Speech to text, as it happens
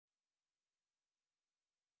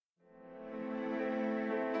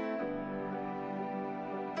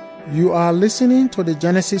You are listening to the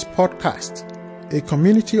Genesis Podcast, a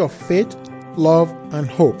community of faith, love, and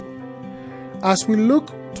hope. As we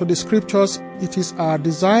look to the scriptures, it is our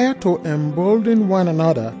desire to embolden one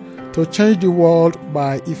another to change the world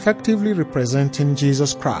by effectively representing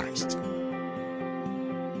Jesus Christ.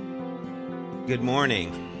 Good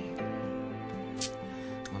morning.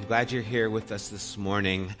 I'm glad you're here with us this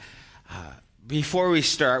morning. Before we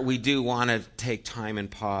start, we do want to take time and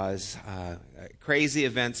pause. Crazy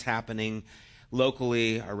events happening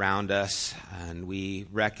locally around us, and we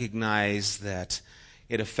recognize that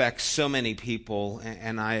it affects so many people.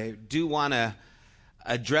 And I do want to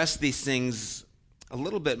address these things a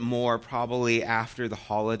little bit more probably after the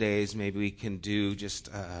holidays. Maybe we can do just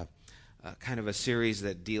a kind of a series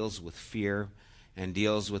that deals with fear and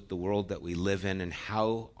deals with the world that we live in and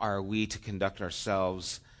how are we to conduct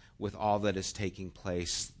ourselves with all that is taking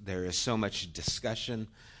place. There is so much discussion,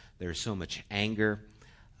 there is so much anger,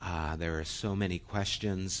 there are so many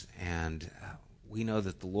questions, and we know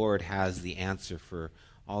that the Lord has the answer for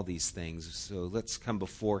all these things. So let's come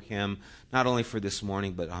before Him, not only for this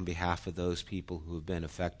morning, but on behalf of those people who have been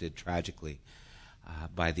affected tragically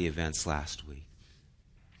by the events last week.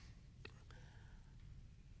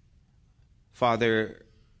 Father,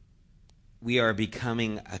 we are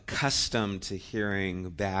becoming accustomed to hearing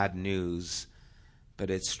bad news, but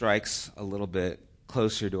it strikes a little bit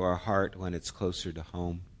closer to our heart when it's closer to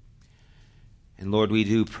home. And Lord, we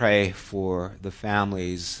do pray for the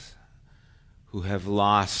families who have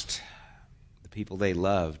lost the people they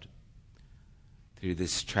loved through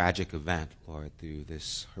this tragic event, Lord, through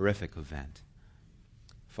this horrific event.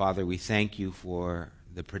 Father, we thank you for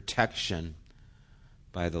the protection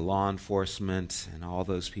by the law enforcement and all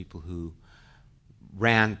those people who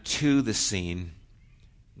ran to the scene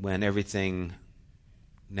when everything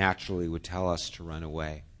naturally would tell us to run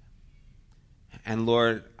away. And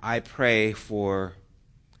Lord, I pray for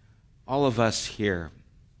all of us here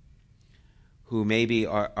who maybe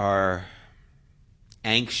are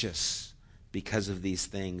anxious because of these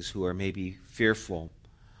things, who are maybe fearful,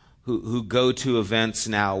 who go to events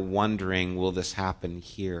now wondering, will this happen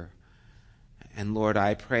here? And Lord,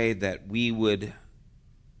 I pray that we would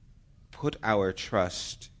put our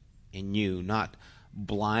trust in you, not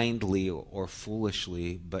blindly or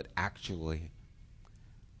foolishly, but actually.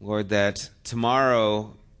 Lord, that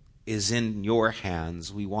tomorrow is in your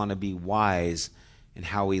hands. We want to be wise in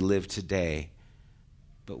how we live today,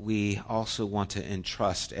 but we also want to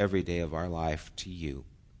entrust every day of our life to you.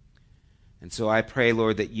 And so I pray,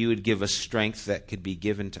 Lord, that you would give us strength that could be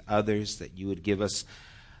given to others, that you would give us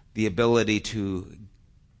the ability to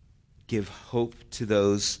give hope to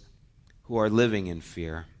those who are living in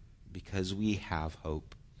fear, because we have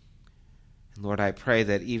hope. And Lord, I pray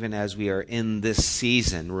that even as we are in this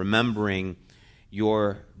season, remembering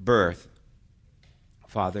your birth,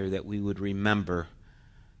 Father, that we would remember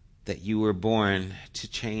that you were born to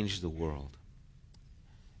change the world.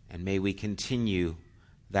 And may we continue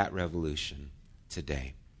that revolution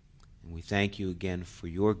today. And we thank you again for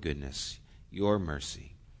your goodness, your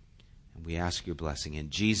mercy. And we ask your blessing in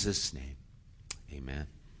Jesus' name. Amen.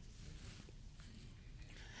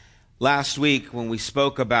 Last week, when we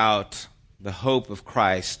spoke about the hope of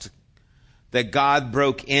Christ, that God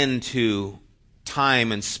broke into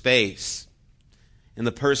time and space in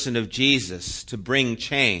the person of Jesus to bring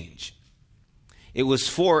change, it was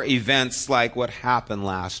for events like what happened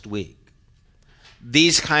last week.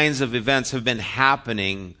 These kinds of events have been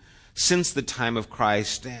happening since the time of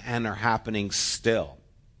Christ and are happening still.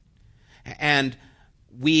 And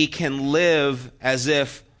we can live as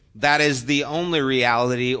if that is the only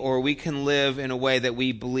reality, or we can live in a way that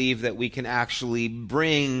we believe that we can actually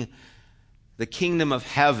bring the kingdom of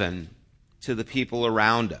heaven to the people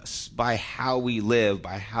around us by how we live,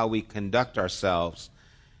 by how we conduct ourselves,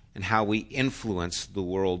 and how we influence the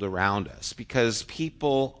world around us. Because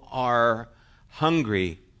people are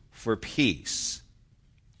hungry for peace.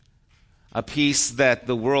 A peace that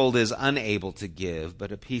the world is unable to give,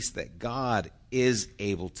 but a peace that God is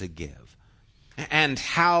able to give. And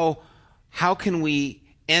how can we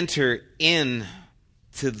enter into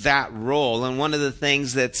that role? And one of the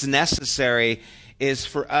things that's necessary is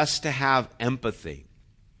for us to have empathy.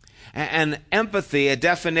 And empathy, a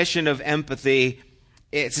definition of empathy,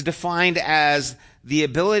 it's defined as the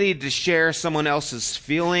ability to share someone else's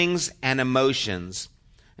feelings and emotions,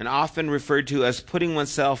 and often referred to as putting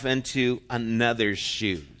oneself into another's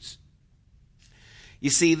shoes. You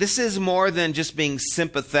see, this is more than just being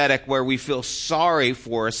sympathetic where we feel sorry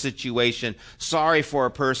for a situation, sorry for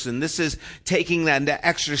a person. This is taking that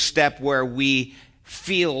extra step where we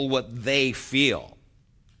feel what they feel.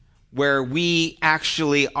 where we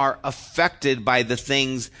actually are affected by the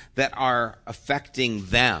things that are affecting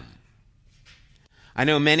them. I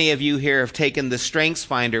know many of you here have taken the Strengths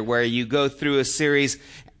Finder, where you go through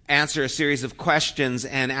answer a series of questions,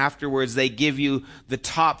 and afterwards they give you the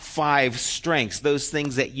top 5 strengths, those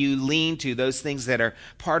things that you lean to, those things that are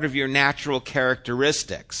part of your natural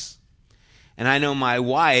characteristics. And I know my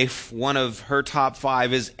wife, one of her top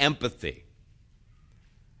 5 is empathy.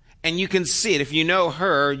 And you can see it. If you know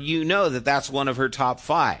her, you know that that's one of her top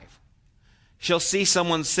 5. She'll see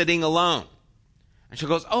someone sitting alone, and she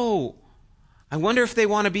goes, "Oh, I wonder if they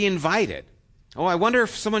want to be invited. Oh, I wonder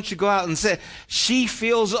if someone should go out and sit." She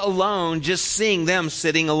feels alone just seeing them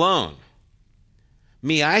sitting alone.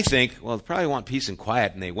 Me, I think, well, they probably want peace and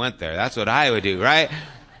quiet, and they went there. That's what I would do, right?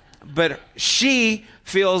 But she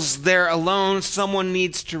feels they're alone. Someone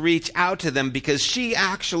needs to reach out to them because she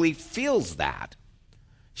actually feels that.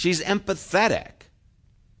 She's empathetic.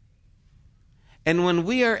 And when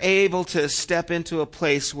we are able to step into a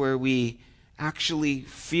place where we actually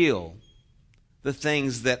feel the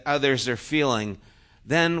things that others are feeling,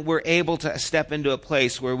 then we're able to step into a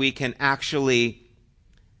place where we can actually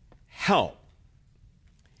help.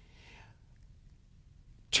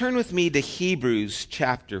 Turn with me to Hebrews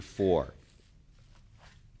chapter 4.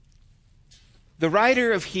 The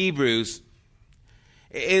writer of Hebrews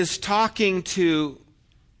is talking to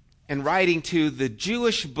and writing to the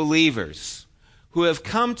Jewish believers who have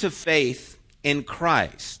come to faith in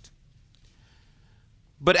Christ.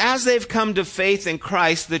 But as they've come to faith in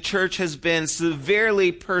Christ, the church has been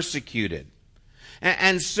severely persecuted.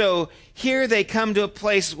 And so here they come to a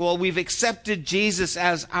place, well, we've accepted Jesus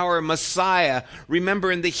as our Messiah.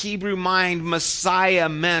 Remember, in the Hebrew mind, Messiah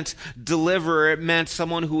meant deliverer. It meant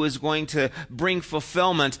someone who is going to bring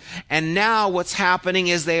fulfillment. And now what's happening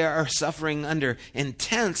is they are suffering under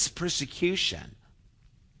intense persecution.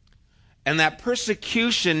 And that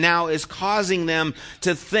persecution now is causing them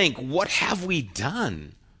to think, what have we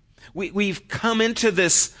done? We've come into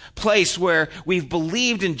this place where we've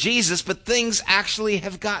believed in Jesus, but things actually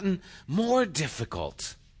have gotten more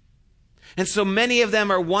difficult. And so many of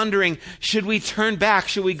them are wondering, should we turn back?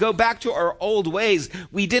 Should we go back to our old ways?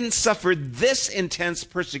 We didn't suffer this intense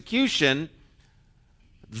persecution.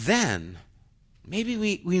 Then maybe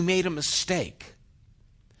we made a mistake.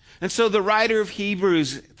 And so the writer of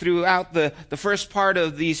Hebrews, throughout the first part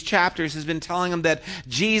of these chapters, has been telling them that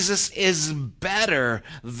Jesus is better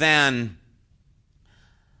than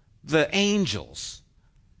the angels.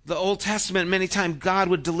 The Old Testament, many times God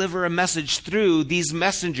would deliver a message through these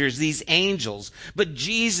messengers, these angels. But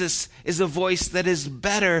Jesus is a voice that is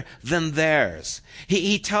better than theirs.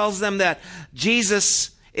 He tells them that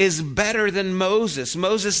Jesus is better than Moses.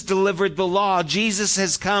 Moses delivered the law. Jesus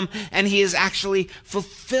has come and he has actually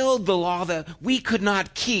fulfilled the law that we could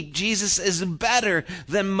not keep. Jesus is better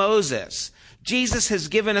than Moses. Jesus has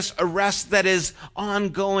given us a rest that is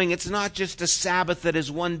ongoing. It's not just a Sabbath that is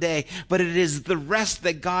one day, but it is the rest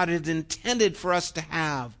that God had intended for us to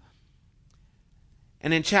have.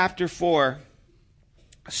 And in chapter 4,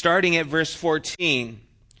 starting at verse 14,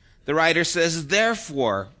 the writer says,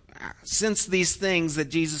 "Therefore, since these things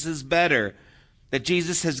that Jesus is better, that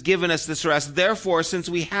Jesus has given us this rest, therefore, since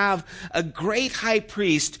we have a great high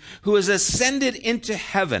priest who has ascended into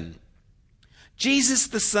heaven, Jesus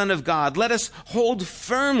the Son of God, let us hold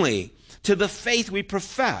firmly to the faith we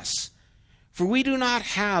profess. For we do not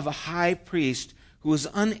have a high priest who is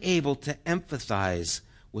unable to empathize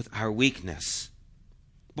with our weakness.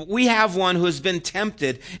 But we have one who has been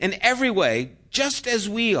tempted in every way, just as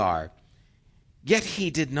we are, yet he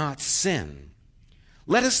did not sin.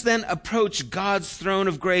 Let us then approach God's throne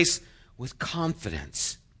of grace with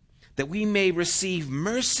confidence, that we may receive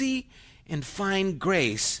mercy and find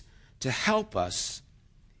grace to help us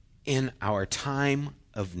in our time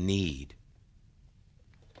of need."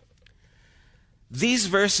 These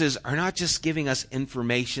verses are not just giving us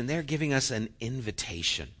information, they're giving us an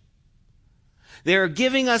invitation. They're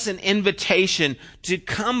giving us an invitation to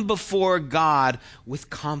come before God with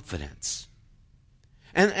confidence.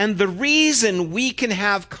 And the reason we can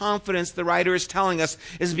have confidence, the writer is telling us,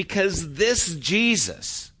 is because this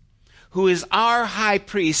Jesus, who is our high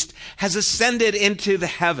priest, has ascended into the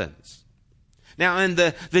heavens. Now, in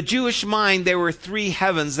the Jewish mind, there were 3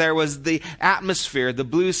 heavens. There was the atmosphere, the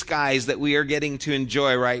blue skies that we are getting to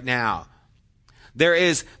enjoy right now. There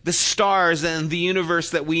is the stars and the universe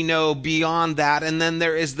that we know beyond that. And then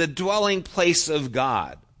there is the dwelling place of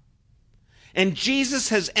God. And Jesus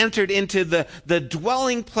has entered into the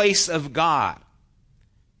dwelling place of God.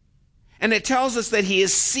 And it tells us that he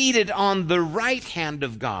is seated on the right hand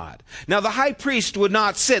of God. Now, the high priest would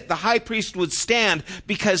not sit. The high priest would stand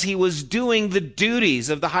because he was doing the duties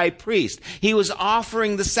of the high priest. He was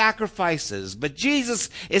offering the sacrifices. But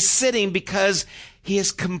Jesus is sitting because he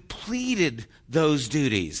has completed those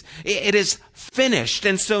duties. It is finished.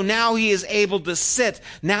 And so now he is able to sit.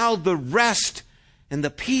 Now the rest and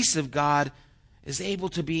the peace of God is able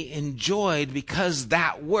to be enjoyed because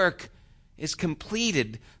that work is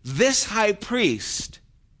completed. This high priest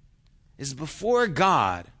is before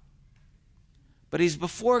God, but he's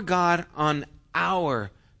before God on our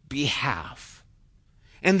behalf.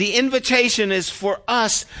 And the invitation is for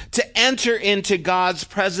us to enter into God's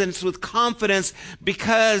presence with confidence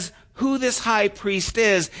because who this high priest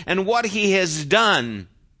is and what he has done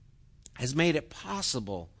has made it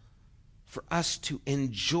possible for us to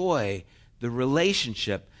enjoy the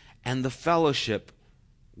relationship and the fellowship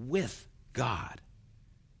with God.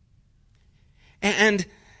 And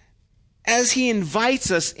as he invites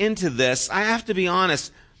us into this, I have to be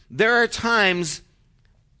honest, there are times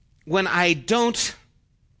when I don't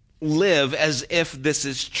live as if this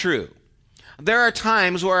is true. There are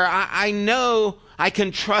times where I know I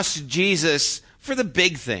can trust Jesus for the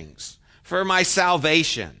big things, for my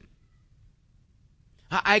salvation.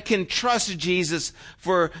 I can trust Jesus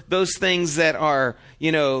for those things that are,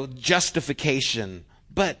 justification.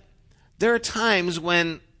 But there are times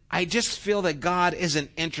when I just feel that God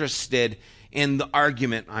isn't interested in the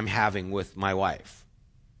argument I'm having with my wife.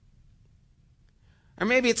 Or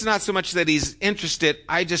maybe it's not so much that he's interested,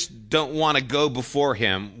 I just don't want to go before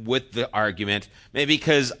him with the argument, maybe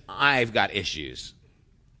because I've got issues.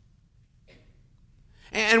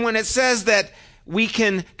 And when it says that we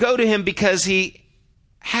can go to him because he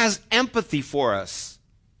has empathy for us,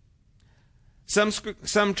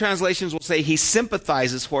 some translations will say he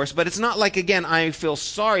sympathizes for us, but it's not like, again, I feel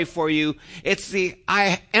sorry for you. It's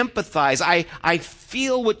I empathize. I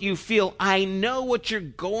feel what you feel. I know what you're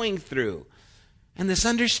going through. And this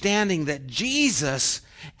understanding that Jesus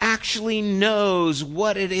actually knows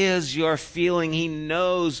what it is you're feeling. He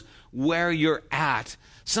knows where you're at.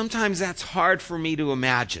 Sometimes that's hard for me to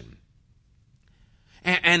imagine.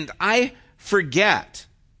 And I forget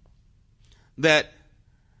that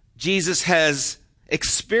Jesus has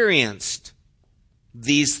experienced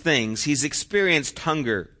these things. He's experienced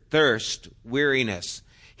hunger, thirst, weariness.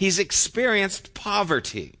 He's experienced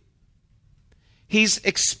poverty. He's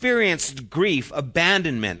experienced grief,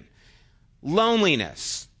 abandonment,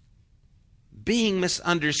 loneliness, being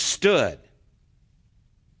misunderstood.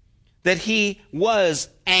 That he was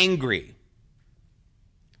angry.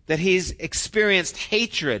 That he's experienced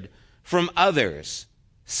hatred from others,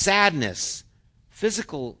 sadness,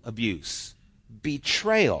 physical abuse,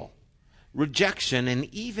 betrayal, rejection, and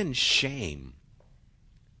even shame.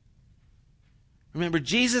 Remember,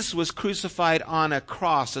 Jesus was crucified on a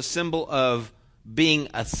cross, a symbol of being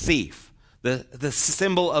a thief, the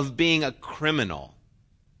symbol of being a criminal.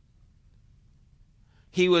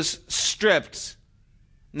 He was stripped,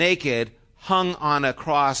 naked, hung on a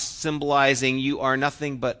cross, symbolizing you are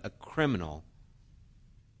nothing but a criminal.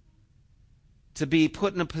 To be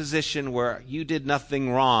put in a position where you did nothing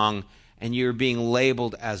wrong and you're being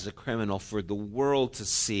labeled as a criminal for the world to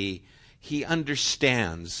see, he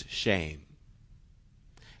understands shame.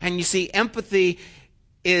 And you see, empathy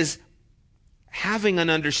is having an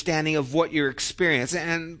understanding of what you're experiencing.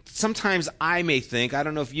 And sometimes I may think, I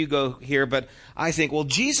don't know if you go here, but I think, well,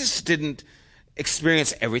 Jesus didn't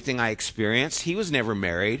experience everything I experienced. He was never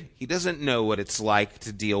married. He doesn't know what it's like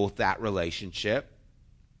to deal with that relationship.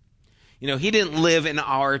 He didn't live in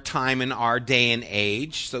our time, in our day and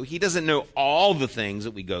age, so he doesn't know all the things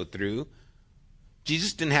that we go through.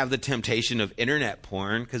 Jesus didn't have the temptation of internet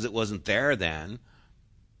porn because it wasn't there then.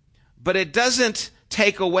 But it doesn't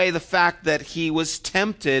take away the fact that he was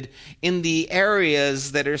tempted in the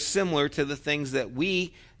areas that are similar to the things that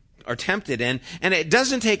we are tempted in, and it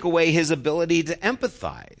doesn't take away his ability to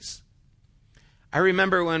empathize. I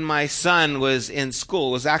remember when my son was in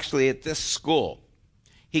school, was actually at this school.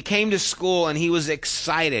 He came to school and he was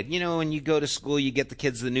excited. When you go to school, you get the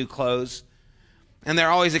kids the new clothes. And they're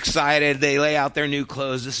always excited. They lay out their new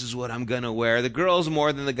clothes. This is what I'm going to wear. The girls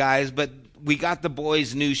more than the guys, but we got the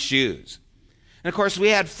boys new shoes. And of course, we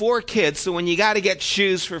had 4 kids, so when you got to get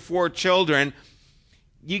shoes for 4 children,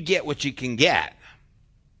 you get what you can get.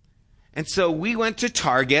 And so we went to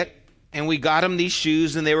Target, and we got them these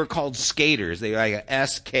shoes, and they were called skaters. They were like an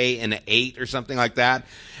S, K, and an 8 or something like that.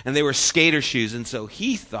 And they were skater shoes. And so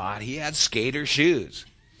he thought he had skater shoes.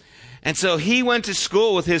 And so he went to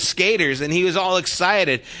school with his skaters, and he was all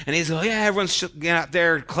excited. And he's like, yeah, everyone's got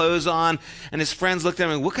their clothes on. And his friends looked at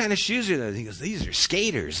him and, what kind of shoes are those? He goes, these are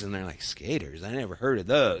skaters. And they're like, skaters? I never heard of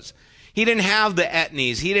those. He didn't have the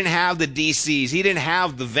Etnies. He didn't have the DCs. He didn't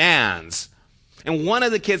have the Vans. And one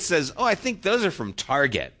of the kids says, oh, I think those are from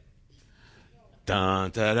Target. Dun,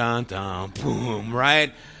 dun, dun, dun, boom,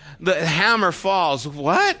 right? The hammer falls.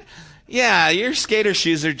 What? Yeah, your skater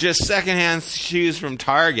shoes are just secondhand shoes from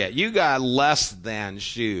Target. You got less than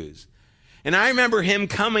shoes. And I remember him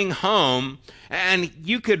coming home, and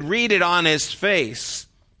you could read it on his face.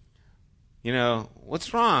 You know,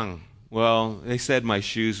 what's wrong? Well, they said my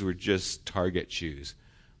shoes were just Target shoes.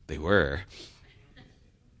 They were.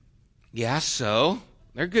 Yeah, so?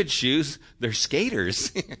 They're good shoes. They're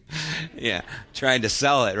skaters. Yeah, trying to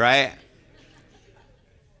sell it, right?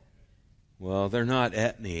 Well, they're not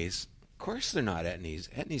Etnies. Of course they're not Etnies.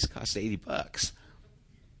 Etnies cost $80.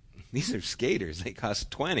 These are skaters. They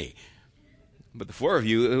cost $20. But the four of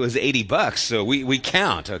you, it was $80, so we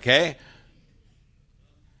count, okay?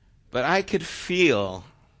 But I could feel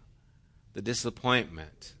the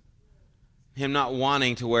disappointment. Him not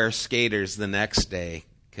wanting to wear skaters the next day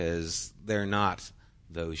because they're not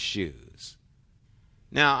those shoes.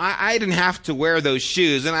 Now, I didn't have to wear those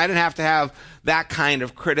shoes, and I didn't have to have that kind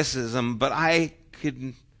of criticism, but I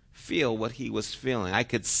could feel what he was feeling. I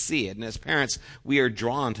could see it. And as parents, we are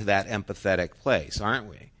drawn to that empathetic place, aren't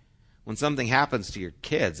we? When something happens to your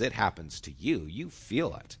kids, it happens to you. You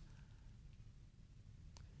feel it.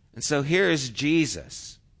 And so here is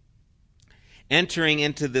Jesus entering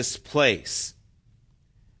into this place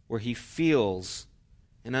where he feels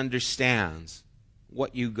and understands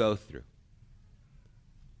what you go through,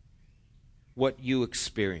 what you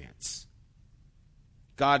experience.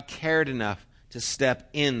 God cared enough to step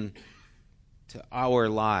in to our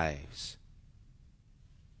lives.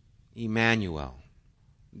 Emmanuel,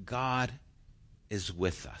 God is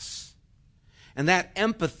with us. And that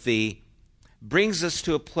empathy brings us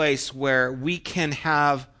to a place where we can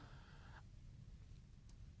have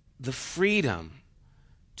the freedom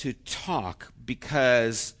to talk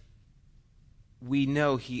because we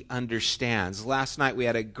know he understands. Last night we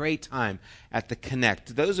had a great time at the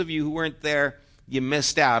Connect. Those of you who weren't there, you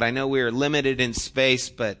missed out. I know we were limited in space,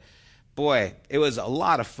 but boy, it was a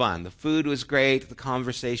lot of fun. The food was great. The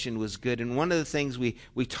conversation was good. And one of the things we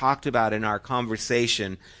talked about in our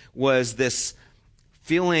conversation was this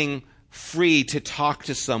feeling free to talk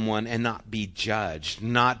to someone and not be judged,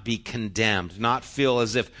 not be condemned, not feel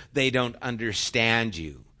as if they don't understand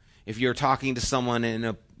you. If you're talking to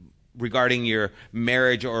someone regarding your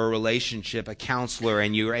marriage or a relationship, a counselor,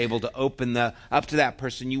 and you're able to open up to that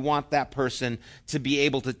person, you want that person to be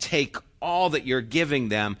able to take all that you're giving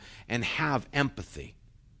them and have empathy.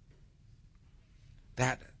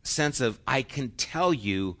 That sense of, I can tell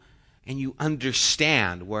you and you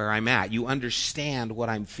understand where I'm at. You understand what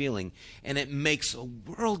I'm feeling. And it makes a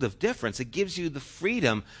world of difference. It gives you the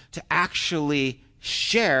freedom to actually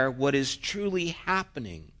share what is truly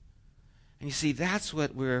happening. And you see, that's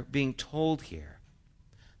what we're being told here.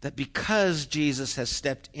 That because Jesus has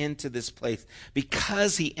stepped into this place,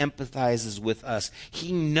 because he empathizes with us,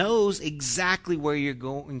 he knows exactly where you're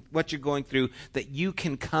going, what you're going through, that you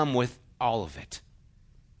can come with all of it.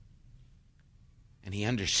 And he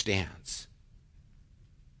understands.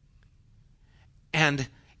 And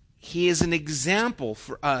he is an example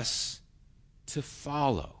for us to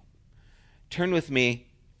follow. Turn with me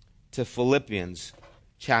to Philippians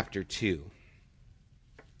chapter 2.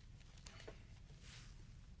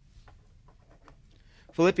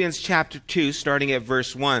 Philippians chapter 2, starting at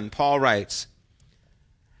verse 1, Paul writes,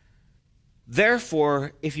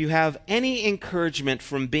 "Therefore, if you have any encouragement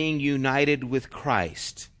from being united with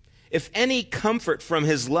Christ, if any comfort from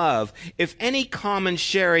his love, if any common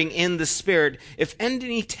sharing in the Spirit, if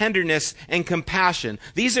any tenderness and compassion,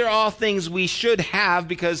 these are all things we should have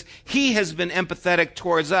because he has been empathetic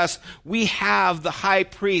towards us. We have the high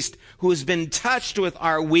priest who has been touched with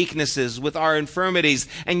our weaknesses, with our infirmities,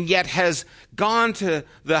 and yet has gone to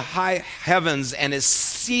the high heavens and is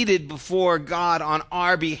seated before God on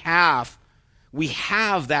our behalf. We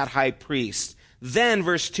have that high priest." Then,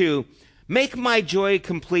 verse 2, "Make my joy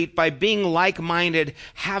complete by being like-minded,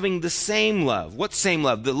 having the same love." What same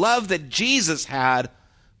love? The love that Jesus had,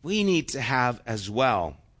 we need to have as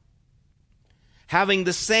well. "Having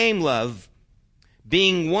the same love,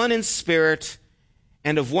 being one in spirit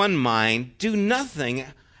and of one mind, do nothing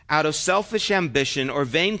out of selfish ambition or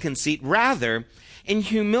vain conceit. Rather, in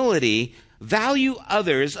humility, value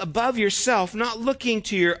others above yourself, not looking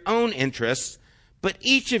to your own interests, but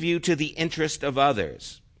each of you to the interest of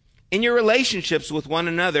others. In your relationships with one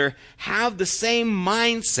another, have the same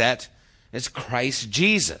mindset as Christ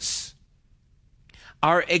Jesus,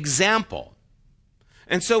 our example.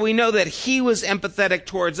 And so we know that he was empathetic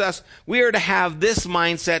towards us. We are to have this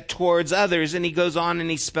mindset towards others. And he goes on and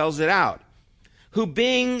he spells it out. Who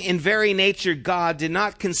being in very nature God did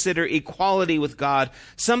not consider equality with God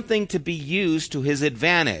something to be used to his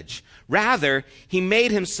advantage. Rather, he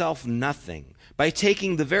made himself nothing by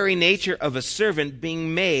taking the very nature of a servant,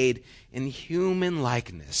 being made in human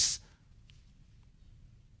likeness.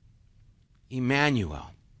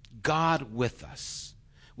 Emmanuel, God with us.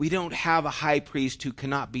 We don't have a high priest who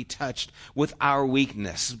cannot be touched with our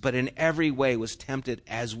weakness, but in every way was tempted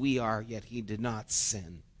as we are, yet he did not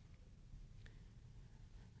sin.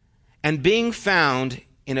 And being found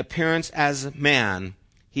in appearance as man,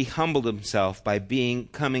 he humbled himself by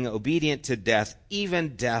becoming obedient to death,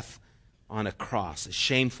 even death on a cross, a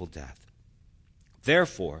shameful death.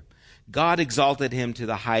 Therefore, God exalted him to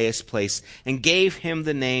the highest place and gave him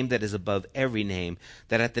the name that is above every name,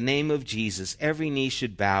 that at the name of Jesus every knee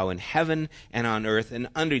should bow in heaven and on earth and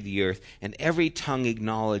under the earth, and every tongue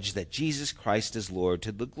acknowledge that Jesus Christ is Lord,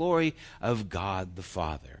 to the glory of God the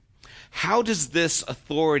Father. How does this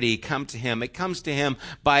authority come to him? It comes to him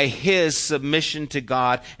by his submission to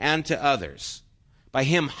God and to others, by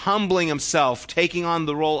him humbling himself, taking on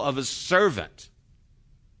the role of a servant,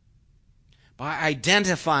 by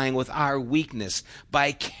identifying with our weakness,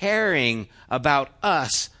 by caring about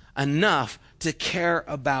us enough to care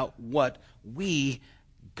about what we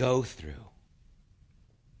go through.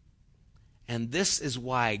 And this is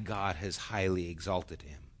why God has highly exalted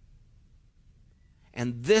him.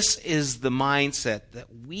 And this is the mindset that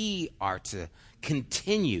we are to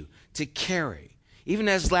continue to carry. Even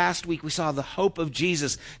as last week we saw the hope of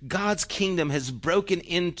Jesus, God's kingdom has broken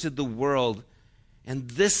into the world. And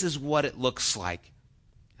this is what it looks like.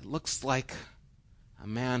 It looks like a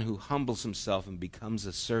man who humbles himself and becomes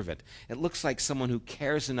a servant. It looks like someone who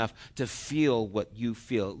cares enough to feel what you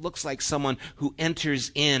feel. It looks like someone who enters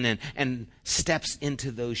in and steps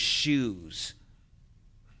into those shoes,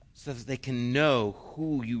 so that they can know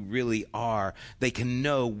who you really are. They can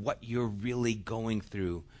know what you're really going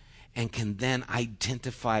through and can then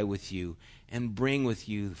identify with you and bring with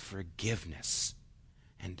you forgiveness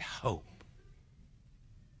and hope.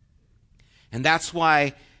 And that's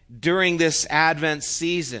why during this Advent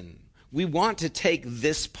season, we want to take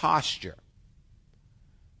this posture.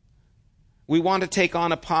 We want to take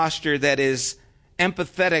on a posture that is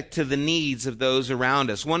empathetic to the needs of those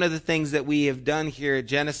around us. One of the things that we have done here at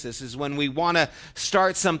Genesis is when we want to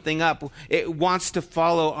start something up, it wants to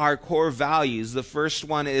follow our core values. The first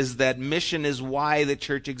one is that mission is why the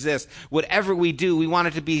church exists. Whatever we do, we want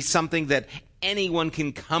it to be something that anyone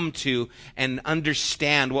can come to and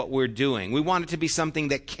understand what we're doing. We want it to be something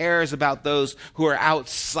that cares about those who are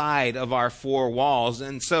outside of our four walls.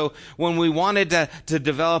 And so when we wanted to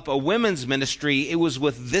develop a women's ministry, it was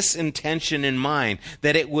with this intention in mind,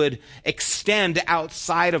 that it would extend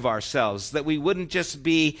outside of ourselves, that we wouldn't just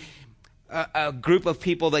be a group of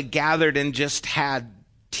people that gathered and just had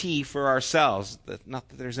tea for ourselves. Not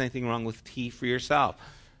that there's anything wrong with tea for yourself,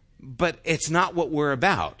 but it's not what we're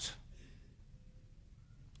about.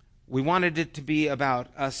 We wanted it to be about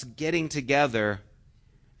us getting together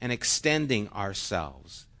and extending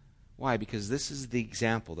ourselves. Why? Because this is the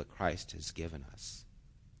example that Christ has given us.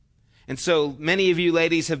 And so many of you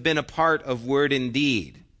ladies have been a part of Word and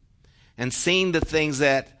Deed and seen the things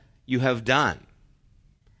that you have done,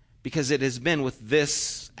 because it has been with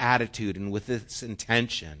this attitude and with this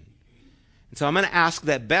intention. And so I'm going to ask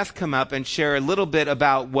that Beth come up and share a little bit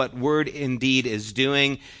about what Word and Deed is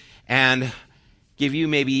doing, and give you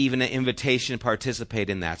maybe even an invitation to participate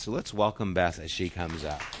in that. So let's welcome Beth as she comes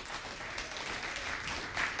up.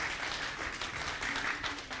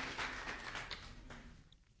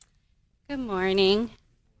 Good morning.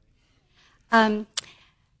 I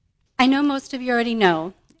know most of you already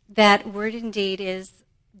know that Word and Deed is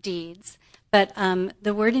deeds, but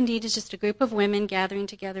the Word and Deed is just a group of women gathering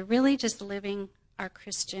together, really just living our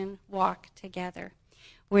Christian walk together.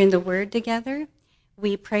 We're in the Word together,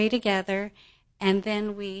 we pray together, and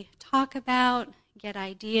then we talk about, get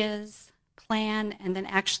ideas, plan, and then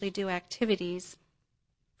actually do activities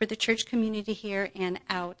for the church community here and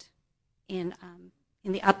out in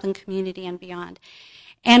the Upland community and beyond.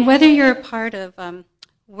 And whether you're a part of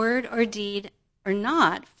Word or Deed or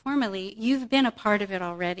not, formally, you've been a part of it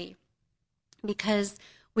already, because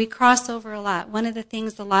we cross over a lot. One of the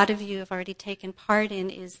things a lot of you have already taken part in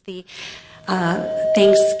is the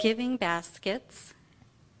Thanksgiving baskets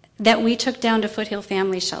that we took down to Foothill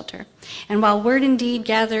Family Shelter. And while Word and Deed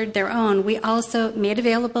gathered their own, we also made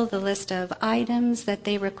available the list of items that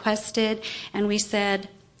they requested, and we said,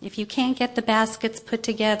 if you can't get the baskets put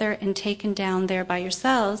together and taken down there by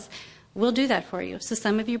yourselves, we'll do that for you. So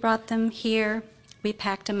some of you brought them here. We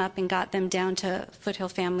packed them up and got them down to Foothill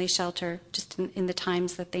Family Shelter just in the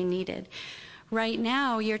times that they needed. Right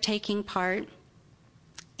now, you're taking part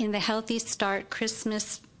in the Healthy Start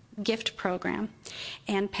Christmas gift program.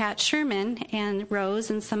 And Pat Sherman and Rose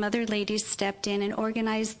and some other ladies stepped in and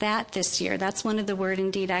organized that this year. That's one of the Word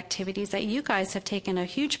and Deed activities that you guys have taken a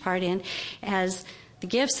huge part in, as the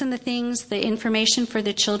gifts and the things, the information for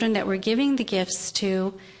the children that we're giving the gifts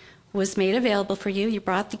to was made available for you. You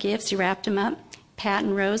brought the gifts, you wrapped them up. Pat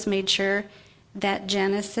and Rose made sure that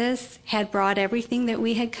Genesis had brought everything that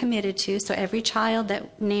we had committed to. So every child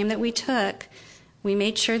name that we took, we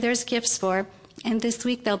made sure there's gifts for. And this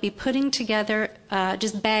week they'll be putting together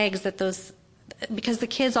just bags that those, because the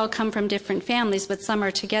kids all come from different families, but some are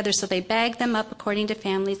together, so they bag them up according to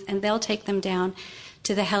families, and they'll take them down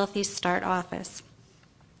to the Healthy Start office.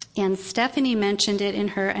 And Stephanie mentioned it in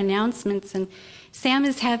her announcements, and Sam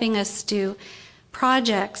is having us do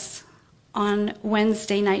projects on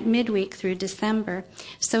Wednesday night midweek through December.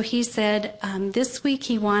 So he said this week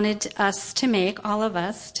he wanted us to make, all of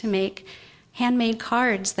us, to make handmade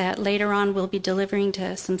cards that later on we'll be delivering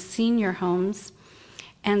to some senior homes.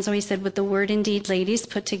 And so he said, would the Word and Deed ladies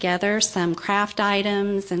put together some craft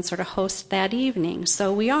items and sort of host that evening?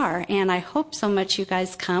 So we are, and I hope so much you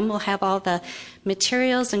guys come. We'll have all the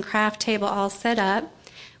materials and craft table all set up.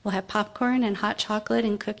 We'll have popcorn and hot chocolate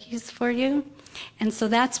and cookies for you. And so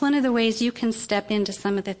that's one of the ways you can step into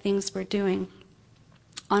some of the things we're doing.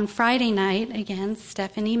 On Friday night, again,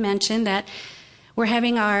 Stephanie mentioned that we're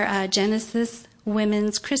having our Genesis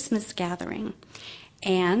Women's Christmas Gathering.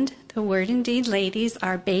 And the Word and Deed ladies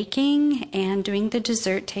are baking and doing the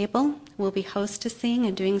dessert table. We'll be hostessing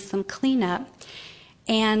and doing some cleanup.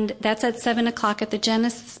 And that's at 7 o'clock at the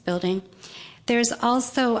Genesis building. There's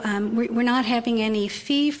also, we're not having any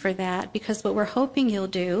fee for that, because what we're hoping you'll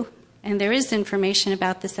do, and there is information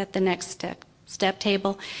about this at the next step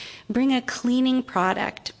table, bring a cleaning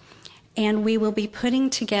product. And we will be putting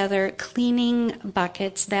together cleaning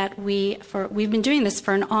buckets that we've been doing this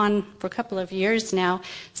for a couple of years now,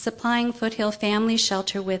 supplying Foothill Family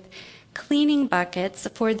Shelter with cleaning buckets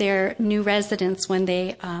for their new residents when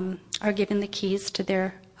they are given the keys to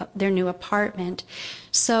their new apartment.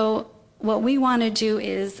 So what we want to do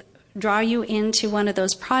is draw you into one of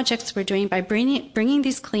those projects we're doing by bringing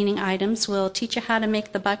these cleaning items. We'll teach you how to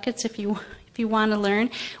make the buckets if you want to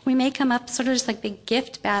learn. We make them up sort of just like big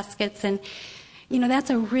gift baskets, and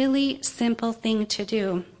that's a really simple thing to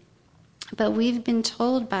do. But we've been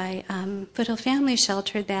told by Foothill Family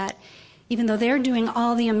Shelter that even though they're doing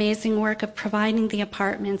all the amazing work of providing the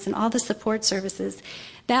apartments and all the support services,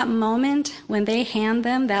 that moment when they hand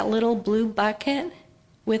them that little blue bucket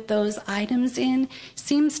with those items in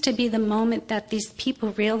seems to be the moment that these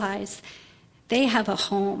people realize they have a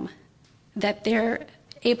home, that they're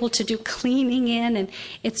able to do cleaning in, and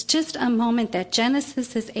it's just a moment that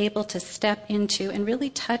Genesis is able to step into and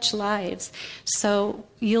really touch lives. So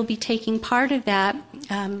you'll be taking part of that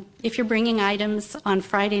if you're bringing items on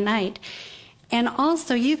Friday night. And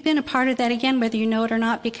also, you've been a part of that, again, whether you know it or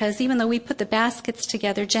not, because even though we put the baskets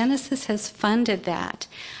together, Genesis has funded that,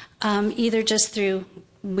 either just through,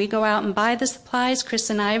 we go out and buy the supplies,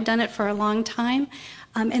 Chris and I have done it for a long time,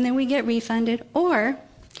 and then we get refunded, or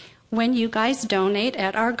when you guys donate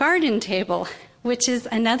at our garden table, which is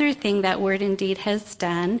another thing that Word and Deed has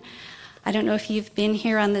done. I don't know if you've been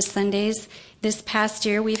here on the Sundays. This past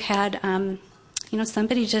year we've had,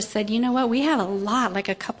 somebody just said, you know what, we have a lot, like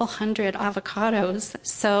a couple hundred avocados.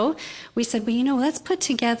 So we said, well, let's put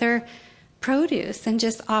together produce and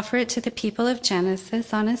just offer it to the people of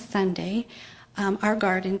Genesis on a Sunday, our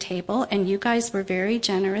garden table. And you guys were very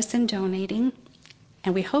generous in donating.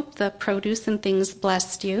 And we hope the produce and things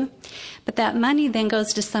blessed you. But that money then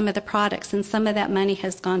goes to some of the products, and some of that money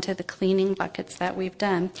has gone to the cleaning buckets that we've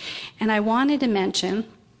done. And I wanted to mention,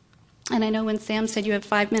 and I know when Sam said you have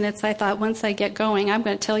 5 minutes, I thought once I get going, I'm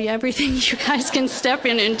going to tell you everything you guys can step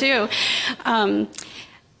in and do.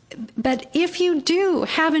 But if you do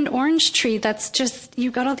have an orange tree that's just,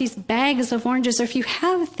 you've got all these bags of oranges, or if you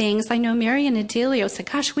have things, I know Mary and Adelio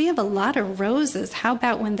said, gosh, we have a lot of roses. How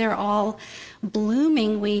about when they're all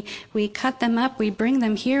blooming, we cut them up, we bring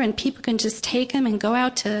them here, and people can just take them and go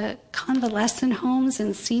out to convalescent homes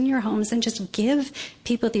and senior homes and just give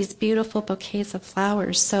people these beautiful bouquets of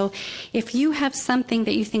flowers. So if you have something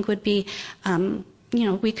that you think would be,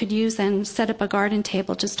 we could use and set up a garden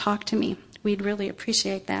table, just talk to me. we'd really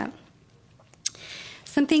appreciate that.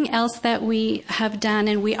 Something else that we have done,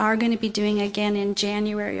 and we are going to be doing again in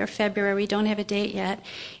January or February, we don't have a date yet,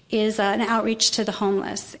 is an outreach to the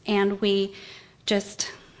homeless. And we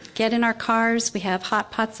just get in our cars, we have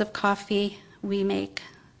hot pots of coffee, we make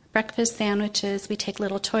breakfast sandwiches, we take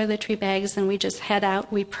little toiletry bags, and we just head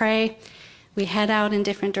out. We pray, we head out in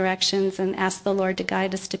different directions and ask the Lord to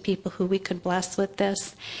guide us to people who we could bless with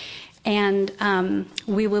this. And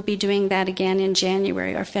we will be doing that again in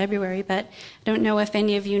January or February. But I don't know if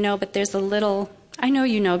any of you know, but there's a little, I know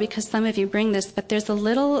you know because some of you bring this, but there's a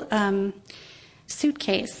little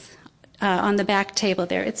suitcase on the back table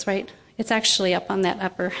there. It's actually up on that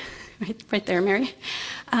upper, right there, Mary.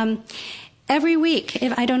 Every week,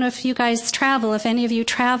 I don't know if you guys travel, if any of you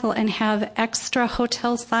travel and have extra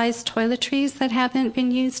hotel-sized toiletries that haven't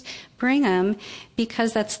been used, bring them,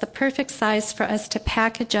 because that's the perfect size for us to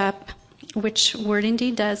package up, which Word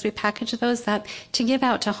Indeed does. We package those up to give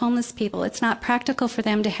out to homeless people. It's not practical for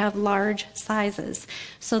them to have large sizes.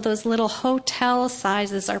 So those little hotel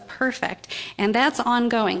sizes are perfect. And that's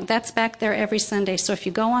ongoing. That's back there every Sunday. So if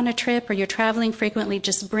you go on a trip or you're traveling frequently,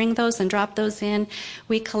 just bring those and drop those in.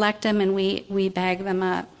 We collect them and we bag them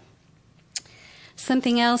up.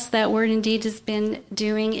 Something else that Word Indeed has been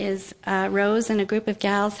doing is Rose and a group of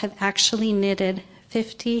gals have actually knitted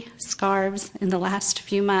 50 scarves in the last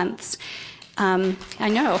few months. I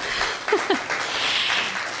know.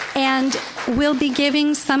 And we'll be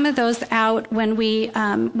giving some of those out when we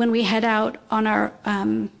head out on our,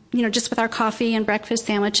 just with our coffee and breakfast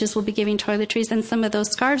sandwiches. We'll be giving toiletries and some of those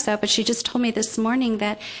scarves out. But she just told me this morning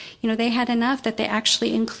that, they had enough that they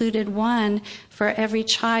actually included one for every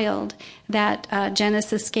child that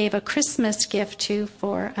Genesis gave a Christmas gift to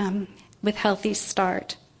for with Healthy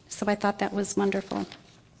Start. So I thought that was wonderful.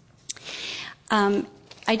 I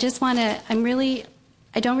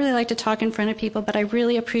don't really like to talk in front of people, but I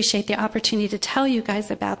really appreciate the opportunity to tell you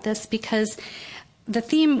guys about this because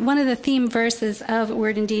one of the theme verses of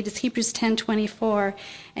Word Indeed is Hebrews 10:24,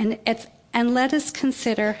 and let us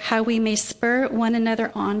consider how we may spur one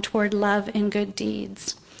another on toward love and good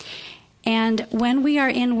deeds. And when we are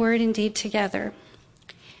in Word Indeed together,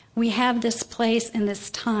 we have this place in this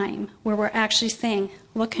time where we're actually saying,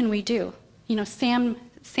 what can we do? Sam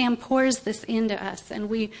pours this into us, and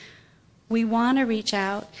we want to reach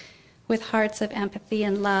out with hearts of empathy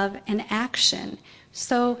and love and action.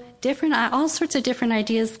 So all sorts of different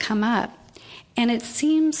ideas come up. And it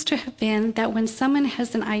seems to have been that when someone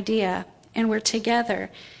has an idea and we're together,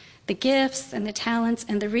 the gifts and the talents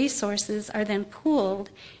and the resources are then pooled,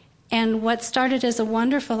 and what started as a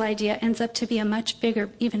wonderful idea ends up to be a much bigger,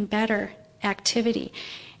 even better activity.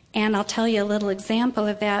 And I'll tell you a little example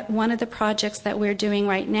of that. One of the projects that we're doing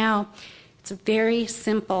right now, it's very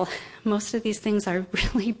simple. Most of these things are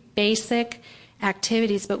really basic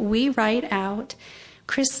activities, but we write out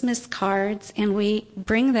Christmas cards and we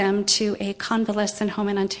bring them to a convalescent home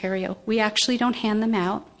in Ontario. We actually don't hand them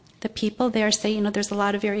out. The people there say, there's a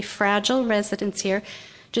lot of very fragile residents here.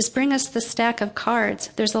 Just bring us the stack of cards.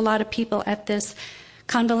 There's a lot of people at this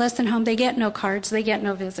convalescent home. They get no cards. They get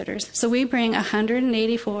no visitors. So we bring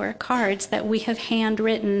 184 cards that we have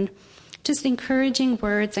handwritten, just encouraging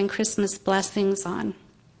words and Christmas blessings on.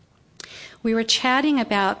 We were chatting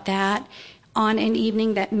about that on an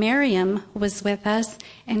evening that Miriam was with us,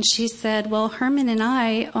 and she said, well, Herman and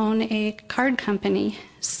I own a card company,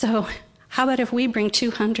 so how about if we bring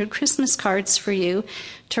 200 Christmas cards for you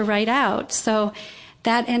to write out? So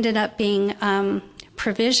that ended up being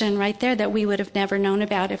provision right there that we would have never known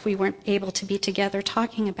about if we weren't able to be together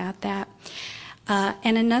talking about that.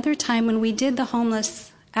 And another time when we did the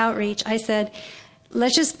homeless outreach, I said,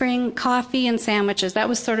 let's just bring coffee and sandwiches. That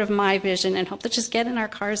was sort of my vision and hope. Let's just get in our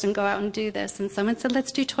cars and go out and do this. And someone said,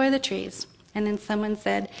 let's do toiletries. And then someone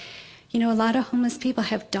said, a lot of homeless people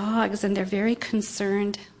have dogs and they're very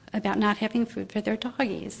concerned about not having food for their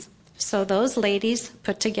doggies. So those ladies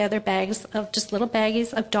put together little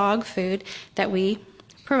baggies of dog food that we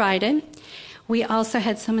provided. We also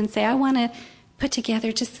had someone say, I want to put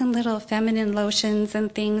together just some little feminine lotions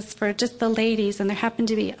and things for just the ladies. And there happened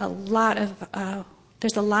to be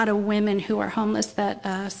there's a lot of women who are homeless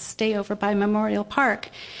that stay over by Memorial Park.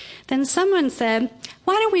 Then someone said,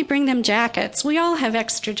 why don't we bring them jackets? We all have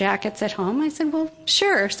extra jackets at home. I said, well,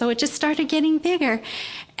 sure. So it just started getting bigger.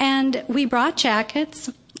 And we brought jackets.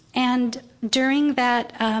 And during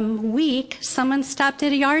that week, someone stopped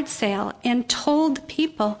at a yard sale and told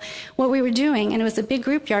people what we were doing. And it was a big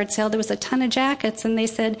group yard sale. There was a ton of jackets. And they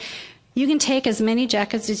said, you can take as many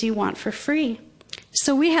jackets as you want for free.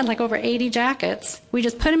 So we had like over 80 jackets. We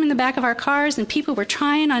just put them in the back of our cars, and people were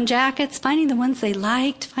trying on jackets, finding the ones they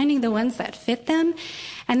liked, finding the ones that fit them.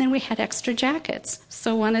 And then we had extra jackets.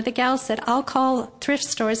 So one of the gals said, I'll call thrift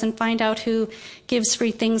stores and find out who gives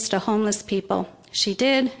free things to homeless people. She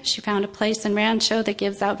did. She found a place in Rancho that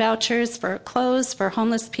gives out vouchers for clothes for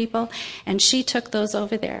homeless people, and she took those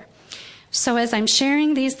over there. So as I'm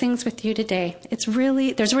sharing these things with you today, there's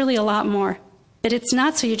really a lot more. But it's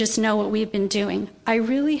not so you just know what we've been doing. I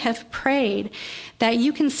really have prayed that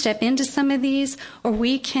you can step into some of these, or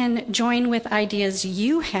we can join with ideas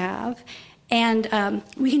you have, and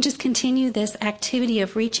we can just continue this activity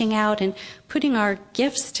of reaching out and putting our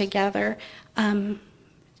gifts together to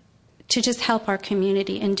just help our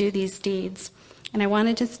community and do these deeds. And I want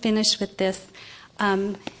to just finish with this.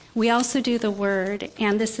 We also do the Word,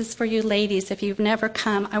 and this is for you ladies. If you've never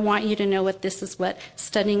come, I want you to know what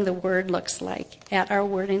studying the Word looks like at our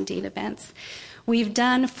Word and Deed events. We've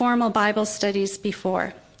done formal Bible studies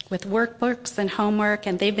before with workbooks and homework,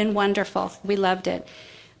 and they've been wonderful. We loved it.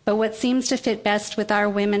 But what seems to fit best with our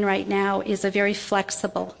women right now is a very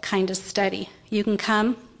flexible kind of study. You can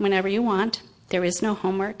come whenever you want. There is no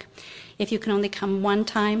homework. If you can only come one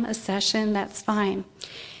time a session, that's fine.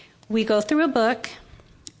 We go through a book,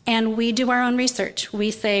 and we do our own research. We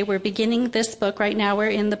say we're beginning this book. Right now we're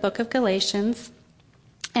in the book of Galatians.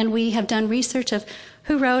 And we have done research of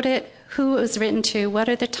who wrote it, who it was written to, what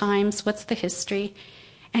are the times, what's the history.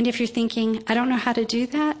 And if you're thinking, I don't know how to do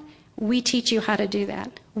that, we teach you how to do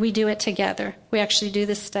that. We do it together. We actually do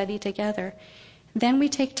this study together. Then we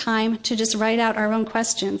take time to just write out our own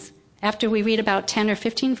questions. After we read about 10 or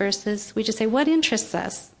 15 verses, we just say, what interests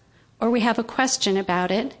us? Or we have a question about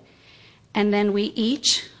it. And then we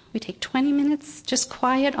take 20 minutes just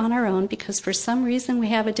quiet on our own, because for some reason we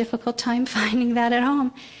have a difficult time finding that at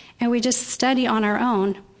home. And we just study on our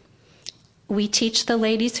own. We teach the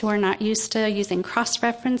ladies who are not used to using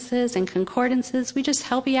cross-references and concordances. We just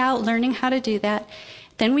help you out learning how to do that.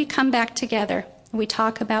 Then we come back together. We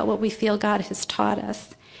talk about what we feel God has taught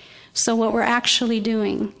us. So what we're actually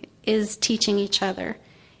doing is teaching each other.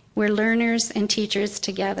 We're learners and teachers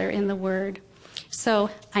together in the Word. So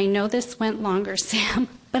I know this went longer, Sam,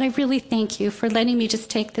 but I really thank you for letting me just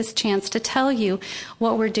take this chance to tell you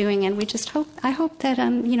what we're doing, and I hope that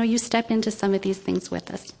you step into some of these things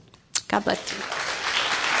with us. God bless you.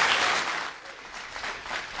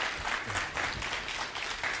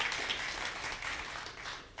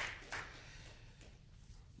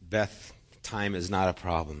 Beth, time is not a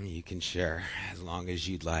problem. You can share as long as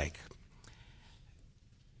you'd like.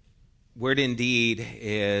 Word Indeed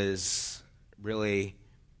is really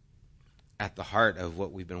at the heart of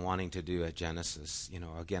what we've been wanting to do at Genesis.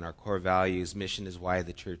 Again, our core values: mission is why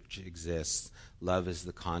the church exists. Love is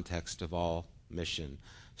the context of all mission.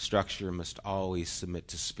 Structure must always submit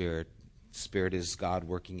to Spirit. Spirit is God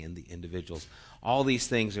working in the individuals. All these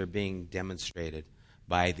things are being demonstrated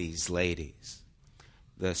by these ladies.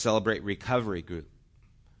 The Celebrate Recovery group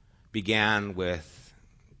began with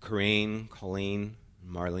Corinne, Colleen,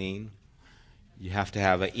 Marlene. You have to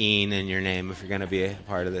have an "een" in your name if you're going to be a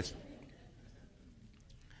part of this.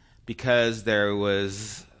 Because there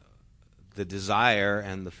was the desire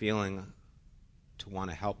and the feeling to want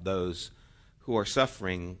to help those who are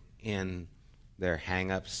suffering in their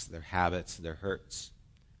hang-ups, their habits, their hurts.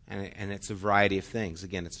 And it's a variety of things.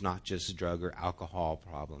 Again, it's not just drug or alcohol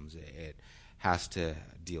problems. It has to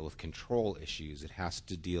deal with control issues. It has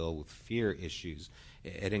to deal with fear issues.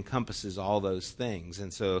 It encompasses all those things.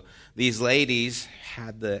 And so these ladies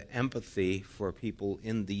had the empathy for people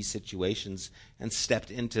in these situations and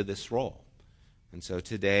stepped into this role. And so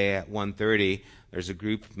today at 1:30, there's a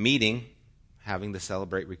group meeting having the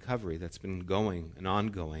Celebrate Recovery that's been going and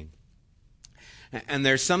ongoing. And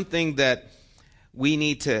there's something that we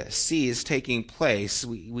need to see is taking place.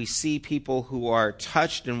 We see people who are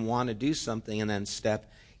touched and want to do something and then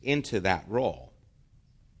step into that role.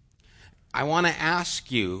 I want to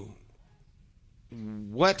ask you,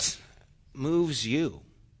 what moves you?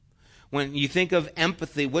 When you think of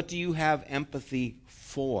empathy, what do you have empathy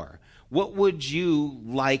for? What would you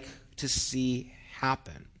like to see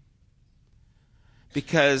happen?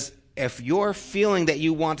 Because if you're feeling that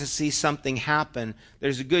you want to see something happen,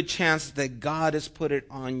 there's a good chance that God has put it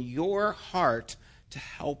on your heart to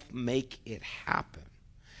help make it happen.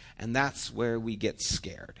 And that's where we get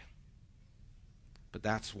scared. But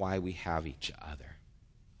that's why we have each other.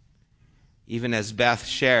 Even as Beth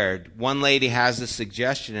shared, one lady has a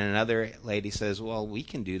suggestion and another lady says, well, we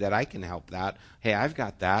can do that. I can help that. Hey, I've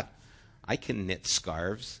got that. I can knit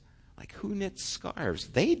scarves. Like, who knits scarves?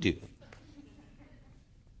 They do.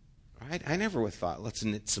 Right? I never would have thought, let's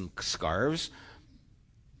knit some scarves.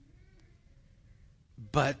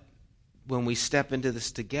 But when we step into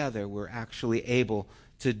this together, we're actually able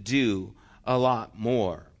to do a lot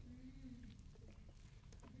more.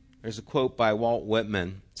 There's a quote by Walt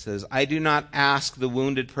Whitman. It says, "I do not ask the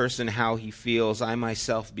wounded person how he feels. I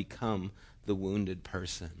myself become the wounded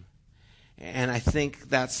person." And I think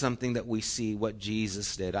that's something that we see what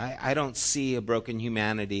Jesus did. I don't see a broken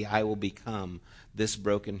humanity. I will become this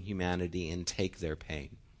broken humanity and take their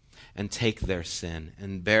pain and take their sin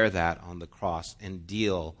and bear that on the cross and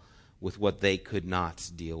deal with what they could not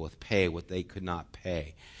deal with, pay what they could not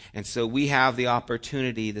pay. And so we have the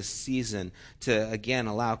opportunity this season to, again,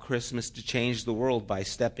 allow Christmas to change the world by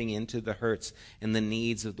stepping into the hurts and the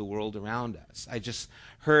needs of the world around us. I just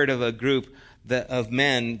heard of a group of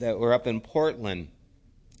men that were up in Portland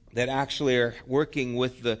that actually are working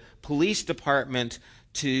with the police department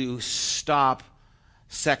to stop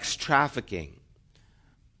sex trafficking.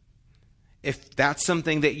 If that's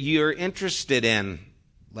something that you're interested in,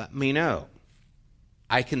 let me know.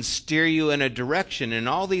 I can steer you in a direction, and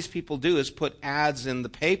all these people do is put ads in the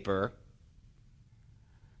paper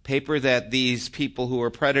that these people who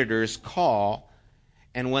are predators call,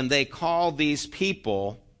 and when they call these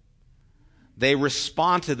people, they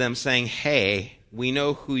respond to them saying, "Hey, we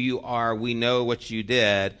know who you are, we know what you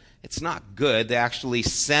did." It's not good. They actually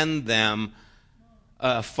send them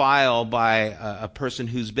a file by a person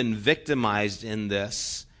who's been victimized in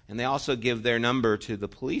this, and they also give their number to the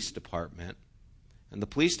police department. And the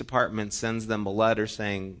police department sends them a letter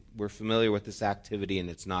saying, "We're familiar with this activity and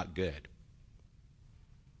it's not good."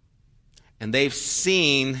 And they've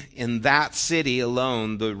seen in that city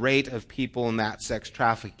alone the rate of people in that sex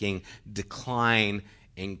trafficking decline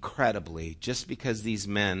incredibly just because these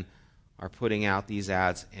men are putting out these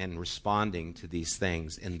ads and responding to these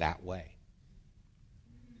things in that way.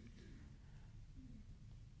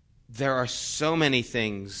 There are so many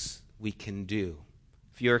things we can do.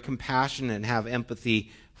 If you're compassionate and have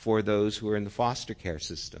empathy for those who are in the foster care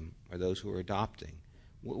system or those who are adopting,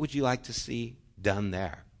 what would you like to see done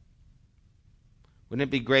there? Wouldn't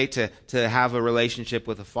it be great to have a relationship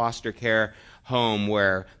with a foster care home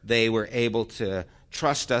where they were able to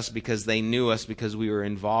trust us because they knew us, because we were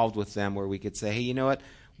involved with them, where we could say, "Hey, you know what?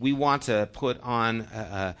 We want to put on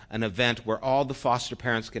an event where all the foster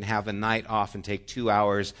parents can have a night off and take 2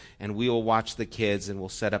 hours, and we will watch the kids, and we'll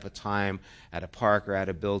set up a time at a park or at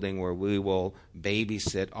a building where we will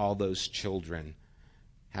babysit all those children,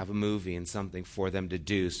 have a movie and something for them to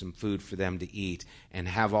do, some food for them to eat, and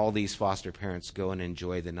have all these foster parents go and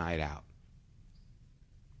enjoy the night out."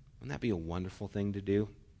 Wouldn't that be a wonderful thing to do?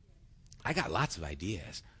 I got lots of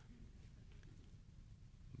ideas.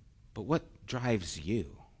 But what drives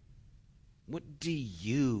you? What do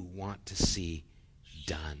you want to see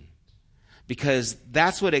done? Because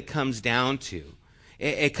that's what it comes down to.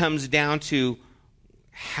 It comes down to,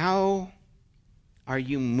 how are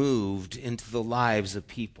you moved into the lives of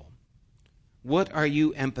people? What are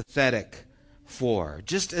you empathetic for?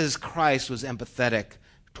 Just as Christ was empathetic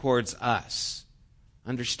towards us,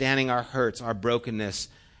 understanding our hurts, our brokenness,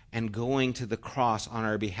 and going to the cross on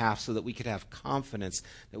our behalf so that we could have confidence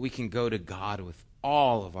that we can go to God with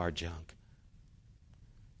all of our junk.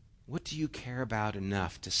 What do you care about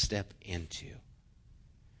enough to step into?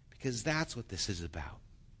 Because that's what this is about.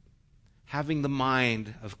 Having the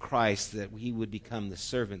mind of Christ, that we would become the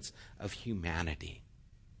servants of humanity.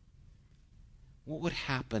 What would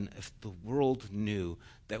happen if the world knew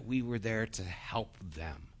that we were there to help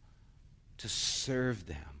them, to serve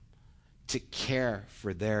them, to care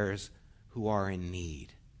for theirs who are in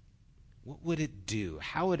need? What would it do?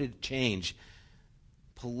 How would it change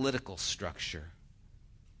political structure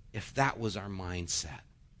if that was our mindset?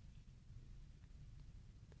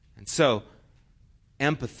 And so,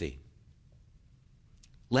 empathy,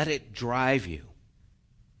 let it drive you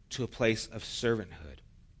to a place of servanthood.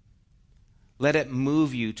 Let it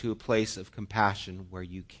move you to a place of compassion where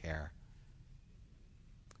you care.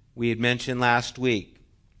 We had mentioned last week,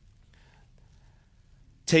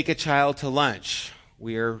 take a child to lunch.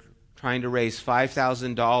 We are trying to raise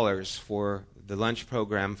 $5,000 for the lunch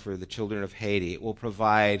program for the children of Haiti. It will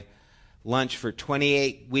provide lunch for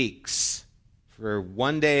 28 weeks, for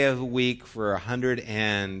 1 day of a week for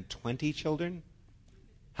 120 children?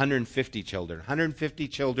 150 children. 150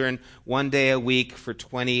 children, 1 day a week for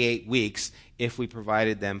 28 weeks if we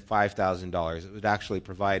provided them $5,000. It would actually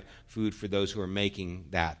provide food for those who are making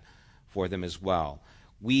that for them as well.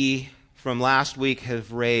 We, from last week,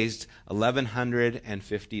 have raised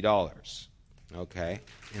 $1,150, okay,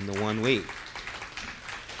 in the 1 week.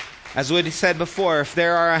 As we said before, if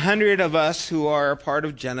there are 100 of us who are a part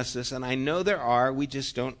of Genesis, and I know there are, we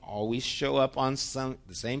just don't always show up on the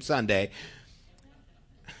same Sunday.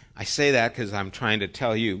 I say that because I'm trying to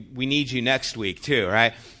tell you, we need you next week too,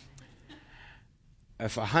 right?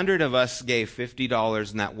 If 100 of us gave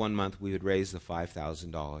 $50 in that 1 month, we would raise the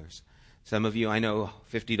 $5,000. Some of you, I know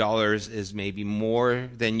 $50 is maybe more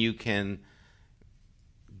than you can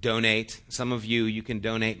donate. Some of you, you can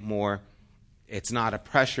donate more. It's not a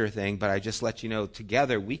pressure thing, but I just let you know,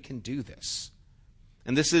 together we can do this.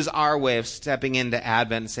 And this is our way of stepping into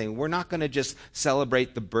Advent and saying, we're not going to just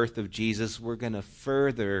celebrate the birth of Jesus. We're going to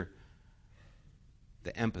further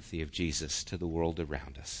the empathy of Jesus to the world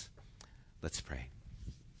around us. Let's pray.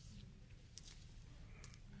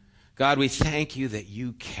 God, we thank you that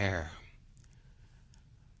you care.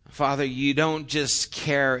 Father, you don't just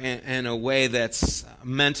care in a way that's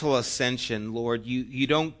mental ascension, Lord. You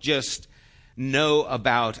don't just know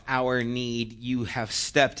about our need. You have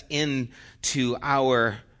stepped into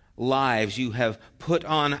our lives. You have put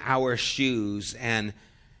on our shoes, and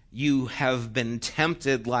you have been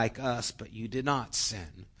tempted like us, but you did not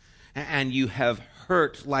sin. And you have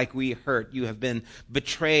hurt like we hurt. You have been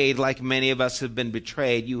betrayed like many of us have been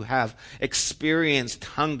betrayed. You have experienced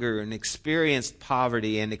hunger and experienced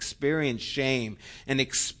poverty and experienced shame and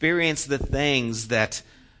experienced the things that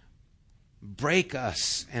break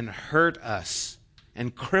us and hurt us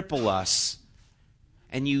and cripple us.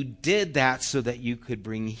 And you did that so that you could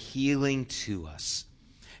bring healing to us.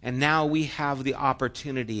 And now we have the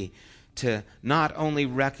opportunity to not only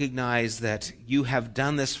recognize that you have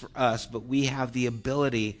done this for us, but we have the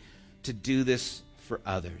ability to do this for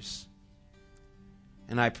others.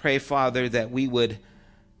 And I pray, Father, that we would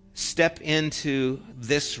step into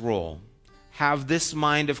this role, have this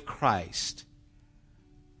mind of Christ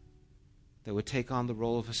that would take on the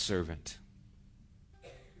role of a servant.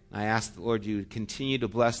 I ask, Lord, you would continue to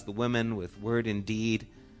bless the women with word and deed,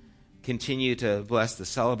 continue to bless the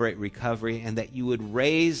Celebrate Recovery, and that you would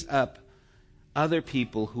raise up other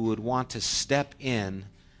people who would want to step in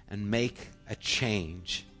and make a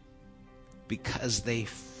change because they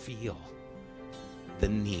feel the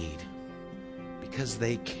need, because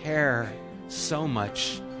they care so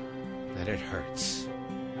much that it hurts.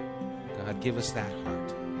 God, give us that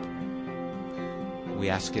heart. We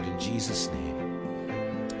ask it in Jesus' name.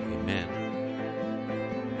 Amen.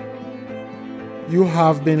 You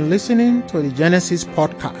have been listening to the Genesis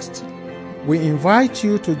podcast. We invite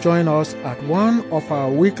you to join us at one of our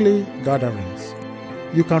weekly gatherings.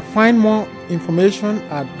 You can find more information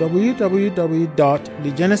at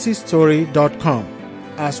www.thegenesisstory.com,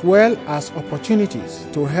 as well as opportunities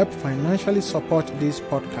to help financially support this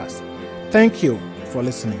podcast. Thank you for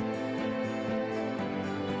listening.